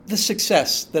the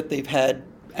success that they've had,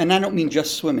 and I don't mean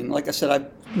just swimming. Like I said,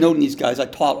 I've known these guys. I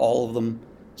taught all of them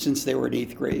since they were in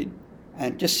 8th grade.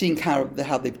 And just seeing how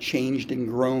they've changed and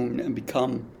grown and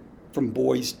become, from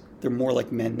boys, they're more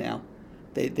like men now.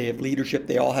 They have leadership.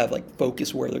 They all have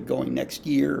focus where they're going next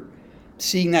year.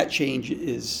 Seeing that change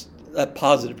is a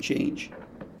positive change.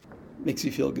 Makes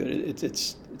you feel good.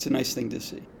 It's a nice thing to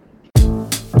see.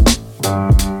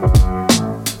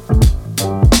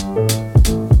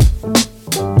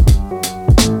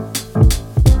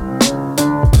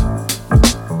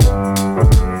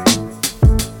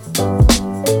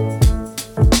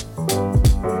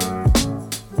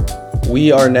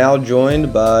 We are now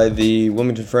joined by the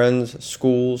Wilmington Friends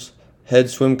School's head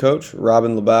swim coach,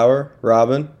 Robin LeBauer.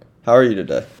 Robin, how are you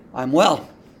today? I'm well.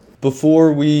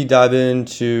 Before we dive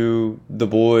into the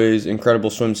boys' incredible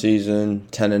swim season,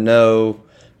 10-0,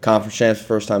 conference champs for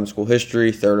first time in school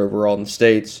history, 3rd overall in the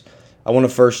States, I want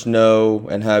to first know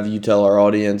and have you tell our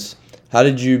audience, how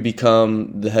did you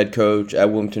become the head coach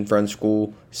at Wilmington Friends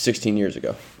School 16 years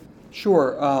ago?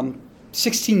 Sure.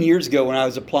 16 years ago, when I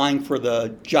was applying for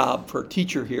the job for a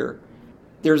teacher here,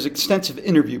 there's an extensive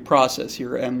interview process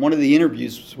here, and one of the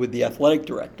interviews was with the athletic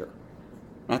director.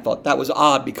 And I thought that was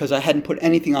odd because I hadn't put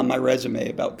anything on my resume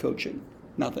about coaching,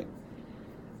 nothing.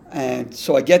 And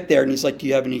so I get there, and he's like, "Do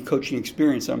you have any coaching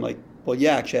experience?" And I'm like, "Well,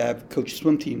 yeah, actually, I have coached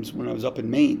swim teams when I was up in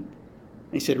Maine."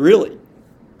 And he said, "Really?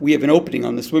 We have an opening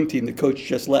on the swim team. The coach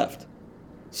just left."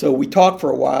 So we talked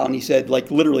for a while, and he said,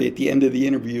 literally at the end of the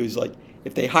interview, he's like,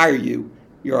 "If they hire you,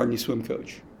 you're our new swim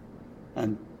coach."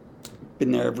 And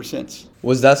been there ever since.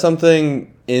 Was that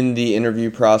something in the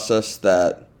interview process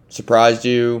that surprised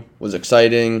you, was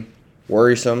exciting,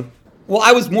 worrisome? Well,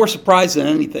 I was more surprised than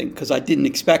anything because I didn't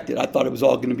expect it. I thought it was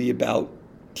all going to be about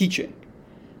teaching.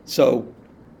 So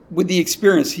with the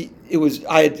experience,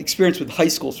 I had experience with high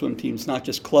school swim teams, not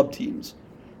just club teams.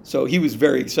 So he was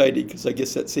very excited because I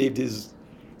guess that saved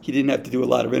he didn't have to do a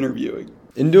lot of interviewing.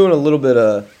 In doing a little bit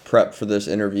of prep for this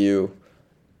interview,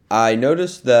 I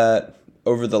noticed that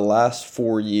over the last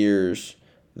 4 years,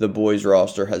 the boys'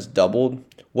 roster has doubled.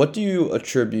 What do you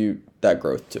attribute that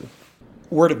growth to?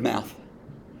 Word of mouth.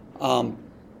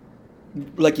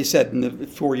 Like you said,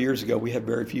 4 years ago, we had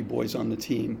very few boys on the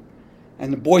team.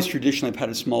 And the boys traditionally have had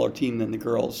a smaller team than the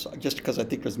girls, just because I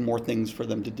think there's more things for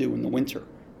them to do in the winter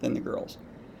than the girls.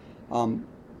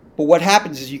 But what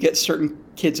happens is you get certain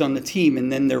kids on the team,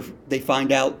 and then they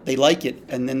find out they like it,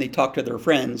 and then they talk to their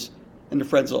friends, and the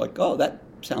friends are like, "Oh, that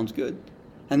sounds good."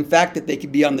 And the fact that they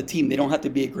could be on the team, they don't have to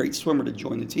be a great swimmer to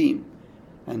join the team.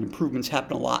 And improvements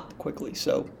happen a lot quickly.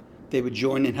 So they would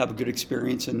join and have a good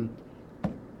experience and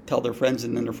tell their friends,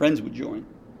 and then their friends would join.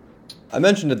 I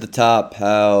mentioned at the top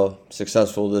how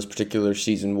successful this particular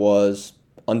season was.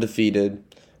 Undefeated,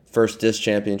 first disc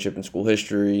championship in school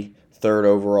history, 3rd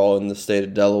overall in the state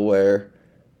of Delaware.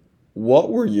 What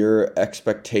were your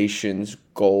expectations,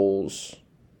 goals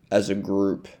as a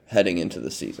group heading into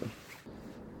the season?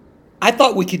 I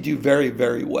thought we could do very,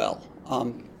 very well.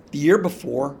 The year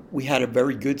before, we had a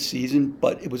very good season,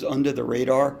 but it was under the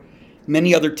radar.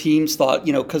 Many other teams thought,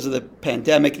 because of the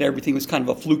pandemic and everything, it was kind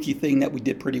of a fluky thing that we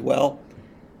did pretty well.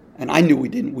 And I knew we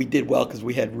didn't. We did well because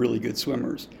we had really good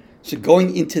swimmers. So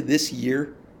going into this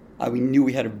year, we knew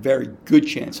we had a very good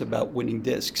chance about winning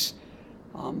discs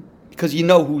because you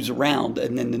know who's around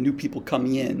and then the new people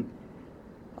coming in.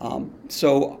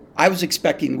 So I was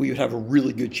expecting we would have a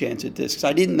really good chance at discs.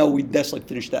 I didn't know we'd necessarily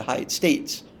finish that high at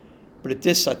states, but at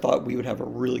discs I thought we would have a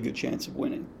really good chance of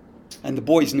winning. And the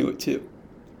boys knew it too.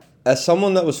 As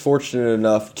someone that was fortunate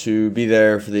enough to be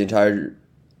there for the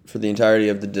entirety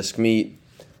of the disc meet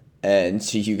and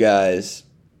see you guys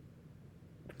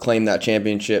claim that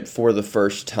championship for the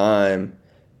first time,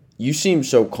 you seem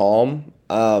so calm.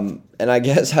 And I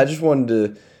guess I just wanted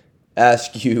to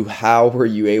ask you, how were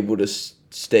you able to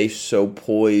stay so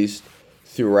poised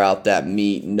throughout that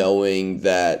meet, knowing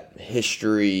that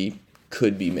history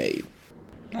could be made?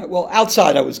 Well,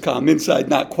 outside I was calm. Inside,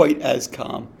 not quite as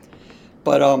calm.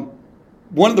 But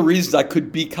one of the reasons I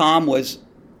could be calm was,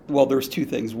 there's two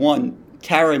things. One,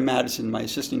 Tara and Madison, my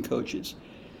assistant coaches,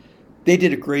 they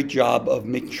did a great job of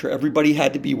making sure everybody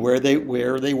had to be where they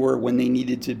were when they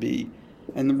needed to be.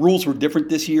 And the rules were different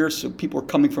this year, so people were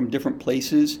coming from different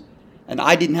places. And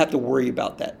I didn't have to worry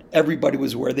about that. Everybody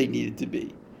was where they needed to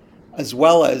be, as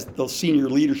well as the senior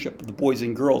leadership of the boys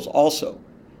and girls also.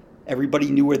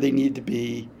 Everybody knew where they needed to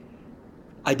be.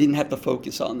 I didn't have to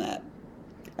focus on that.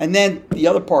 And then the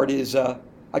other part is I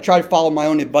try to follow my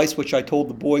own advice, which I told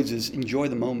the boys, is enjoy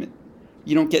the moment.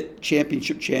 You don't get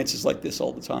championship chances like this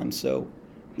all the time, so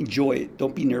enjoy it.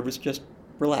 Don't be nervous, just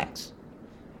relax.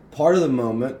 part of the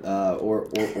moment, or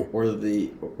the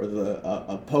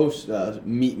post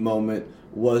meet moment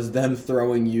was them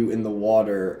throwing you in the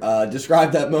water.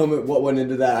 Describe that moment. What went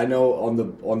into that? I know on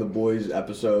the boys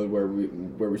episode where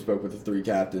we spoke with the three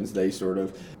captains, they sort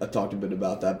of talked a bit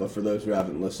about that. But for those who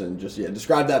haven't listened, just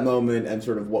describe that moment and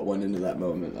sort of what went into that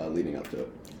moment leading up to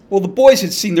it. Well, the boys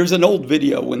had seen, there's an old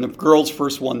video when the girls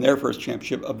first won their first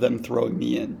championship of them throwing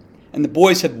me in. And the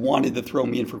boys had wanted to throw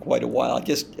me in for quite a while,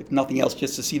 just, if nothing else,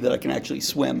 just to see that I can actually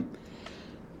swim.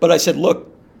 But I said,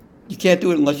 look, you can't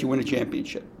do it unless you win a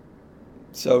championship.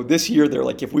 So this year, they're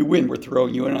like, if we win, we're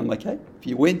throwing you in. And I'm like, hey, if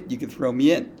you win, you can throw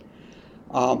me in.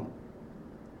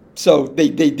 So they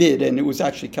did, and it was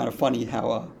actually kind of funny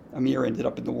how Amir ended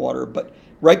up in the water. But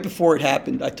right before it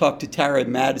happened, I talked to Tara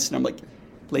and Madison. I'm like,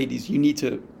 ladies, you need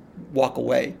to walk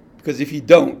away, because if you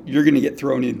don't, you're going to get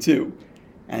thrown in too.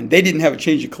 And they didn't have a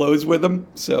change of clothes with them,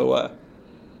 so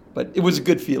but it was a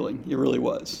good feeling. It really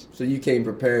was. So you came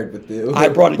prepared with the... I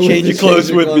brought a change of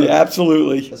clothes with me,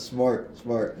 absolutely. That's smart.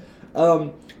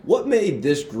 What made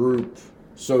this group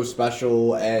so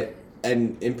special, and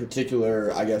in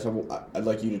particular, I guess I'd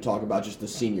like you to talk about just the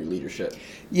senior leadership.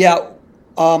 Yeah,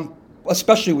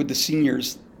 especially with the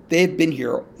seniors, they've been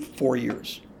here 4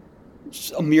 years.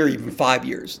 A mere even 5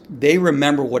 years. They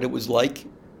remember what it was like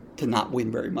to not win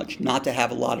very much, not to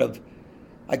have a lot of,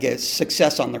 I guess,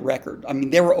 success on the record. I mean,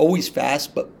 they were always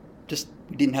fast, but just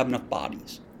we didn't have enough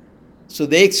bodies. So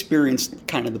they experienced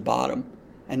kind of the bottom,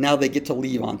 and now they get to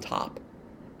leave on top.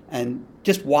 And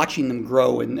just watching them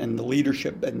grow and the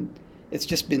leadership, and it's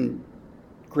just been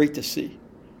great to see.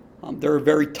 They're a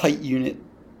very tight unit,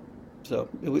 so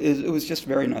it was just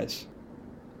very nice.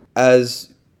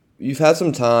 As you've had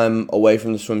some time away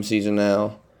from the swim season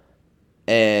now,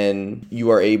 and you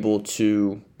are able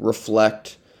to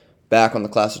reflect back on the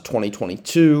class of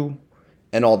 2022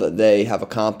 and all that they have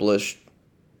accomplished,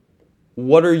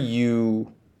 what are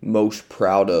you most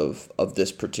proud of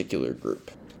this particular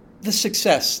group? The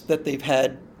success that they've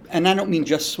had, and I don't mean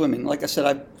just swimming. Like I said,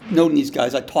 I've known these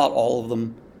guys. I taught all of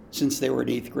them since they were in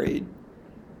 8th grade.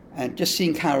 And just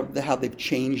seeing how they've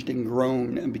changed and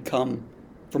grown and become,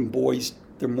 from boys,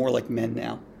 they're more like men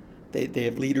now. They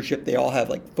have leadership. They all have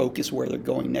like focus where they're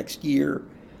going next year.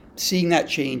 Seeing that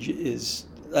change is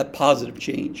that positive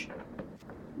change.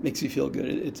 Makes you feel good.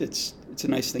 It's a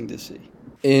nice thing to see.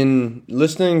 In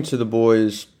listening to the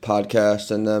boys'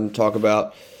 podcast and them talk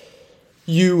about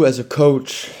you as a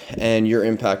coach and your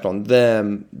impact on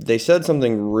them, they said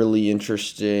something really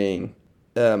interesting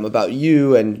about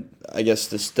you, and I guess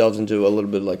this delves into a little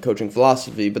bit like coaching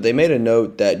philosophy, but they made a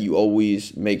note that you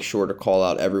always make sure to call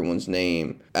out everyone's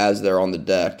name as they're on the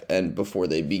deck and before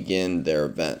they begin their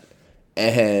event.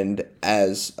 And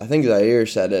as I think Zaire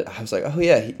said it, I was like, oh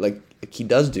yeah, he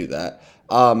does do that.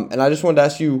 And I just wanted to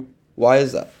ask you, why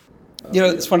is that?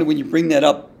 It's funny when you bring that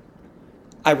up.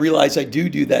 I realize I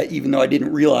do that, even though I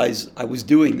didn't realize I was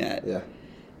doing that. Yeah.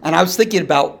 And I was thinking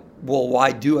about, well,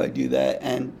 why do I do that?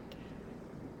 And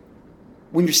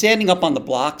when you're standing up on the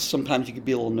blocks, sometimes you can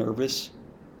be a little nervous.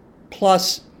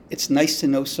 Plus, it's nice to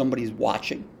know somebody's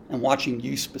watching, and watching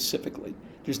you specifically.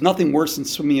 There's nothing worse than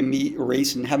swimming a meet or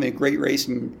race and having a great race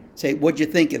and say, what'd you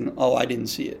think? And, oh, I didn't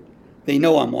see it. They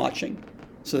know I'm watching.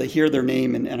 So they hear their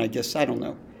name, and I guess, I don't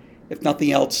know. If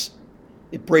nothing else,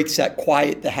 it breaks that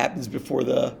quiet that happens before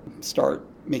the start,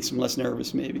 makes them less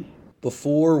nervous maybe.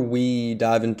 Before we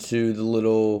dive into the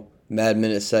little Mad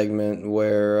Minute segment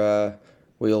where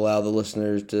we allow the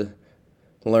listeners to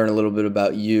learn a little bit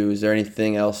about you, is there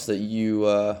anything else that you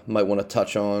might want to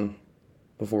touch on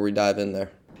before we dive in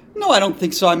there? No, I don't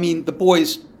think so. I mean, the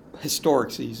boys'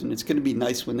 historic season, it's going to be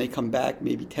nice when they come back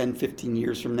maybe 10, 15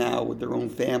 years from now with their own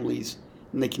families,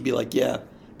 and they can be like, yeah,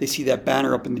 they see that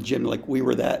banner up in the gym, like we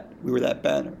were that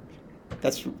banner.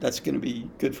 That's going to be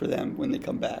good for them when they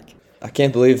come back. I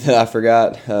can't believe that I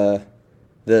forgot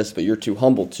this, but you're too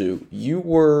humble to. You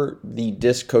were the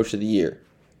disc coach of the year.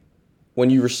 When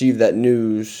you received that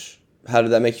news, how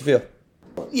did that make you feel?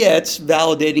 Yeah, it's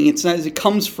validating. It's nice. It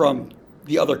comes from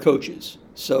the other coaches.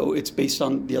 So it's based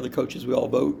on the other coaches. We all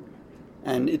vote.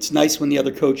 And it's nice when the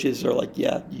other coaches are like,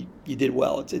 yeah, you did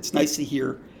well. It's nice to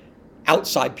hear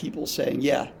outside people saying,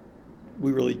 yeah,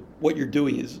 what you're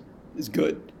doing is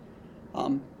good.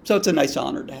 So it's a nice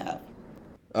honor to have.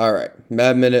 All right.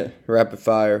 Mad Minute, rapid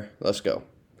fire. Let's go.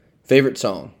 Favorite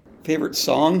song? Favorite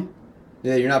song?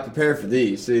 Yeah, you're not prepared for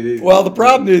these. Well, the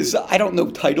problem is I don't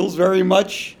know titles very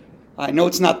much. I know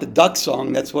it's not the Duck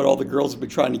song. That's what all the girls have been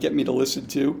trying to get me to listen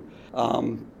to.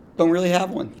 Don't really have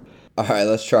one. All right,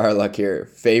 let's try our luck here.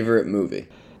 Favorite movie?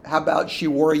 How about She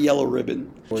Wore a Yellow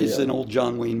Ribbon, which is an old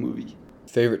John Wayne movie.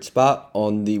 Favorite spot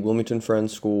on the Wilmington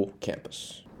Friends School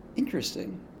campus?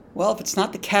 Interesting. Well, if it's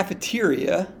not the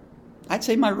cafeteria, I'd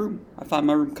say my room. I find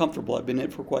my room comfortable. I've been in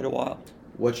it for quite a while.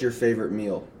 What's your favorite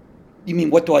meal? You mean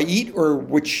what do I eat or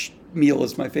which meal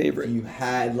is my favorite? If you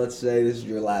had, let's say this is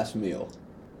your last meal.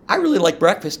 I really like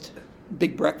breakfast.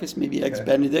 Big breakfast, maybe Eggs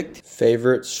Benedict.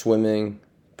 Favorite swimming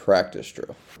practice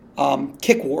drill?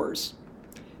 Kick wars.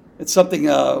 It's something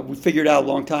we figured out a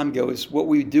long time ago. Is what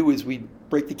we do is we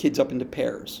break the kids up into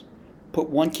pairs. Put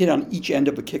one kid on each end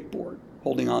of a kickboard,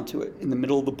 holding onto it in the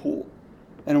middle of the pool.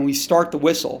 And when we start the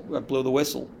whistle, blow the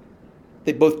whistle,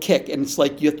 they both kick. And it's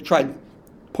like you have to try and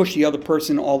push the other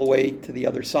person all the way to the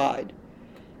other side.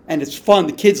 And it's fun.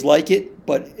 The kids like it,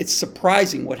 but it's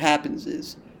surprising what happens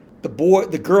is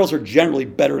the girls are generally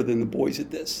better than the boys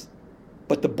at this.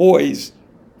 But the boys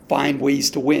find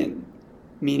ways to win,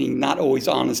 meaning not always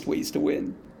honest ways to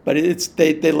win. But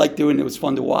they like doing it. It was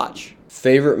fun to watch.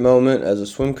 Favorite moment as a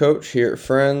swim coach here at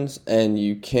Friends, and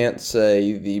you can't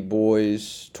say the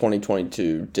boys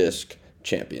 2022 disc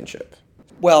championship.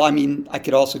 Well, I mean, I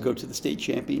could also go to the state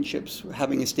championships.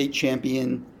 Having a state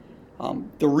champion,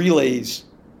 the relays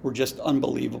were just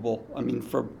unbelievable. I mean,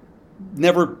 for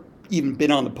never even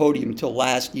been on the podium until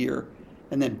last year,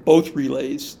 and then both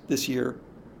relays this year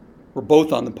were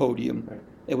both on the podium. Right.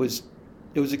 It was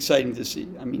exciting to see.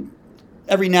 I mean,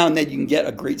 every now and then you can get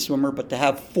a great swimmer, but to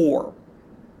have 4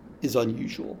 is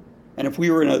unusual. And if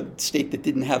we were in a state that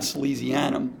didn't have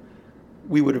Salesianum,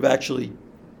 we would have actually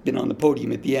been on the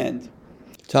podium at the end.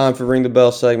 Time for Ring the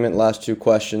Bell segment. Last 2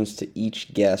 questions to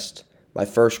each guest. My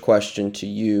first question to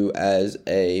you as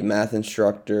a math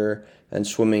instructor and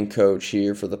swimming coach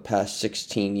here for the past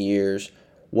 16 years.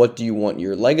 What do you want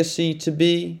your legacy to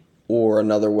be? Or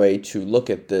another way to look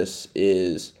at this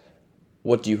is,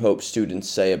 what do you hope students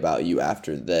say about you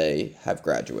after they have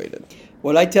graduated?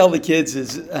 What I tell the kids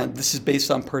is, this is based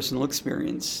on personal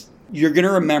experience. You're going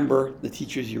to remember the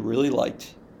teachers you really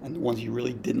liked and the ones you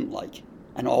really didn't like.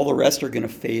 And all the rest are going to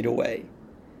fade away.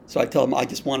 So I tell them, I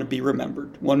just want to be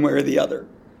remembered, one way or the other.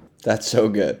 That's so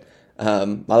good.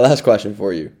 My last question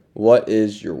for you. What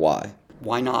is your why?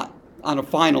 Why not? On a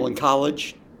final in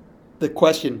college, the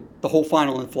whole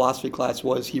final in philosophy class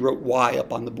was, he wrote why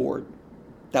up on the board.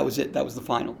 That was it. That was the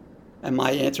final. And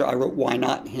my answer, I wrote why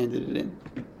not and handed it in.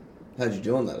 How'd you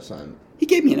do on that assignment? He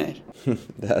gave me an A.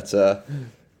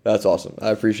 That's awesome. I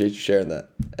appreciate you sharing that.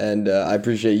 And I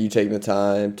appreciate you taking the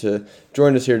time to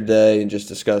join us here today and just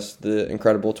discuss the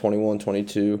incredible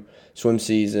 21-22 swim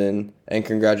season, and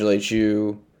congratulate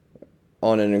you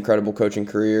on an incredible coaching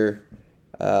career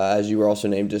as you were also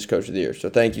named Disc Coach of the Year. So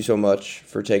thank you so much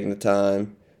for taking the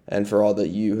time and for all that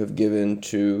you have given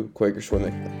to Quaker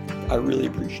Swimming. I really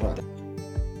appreciate that.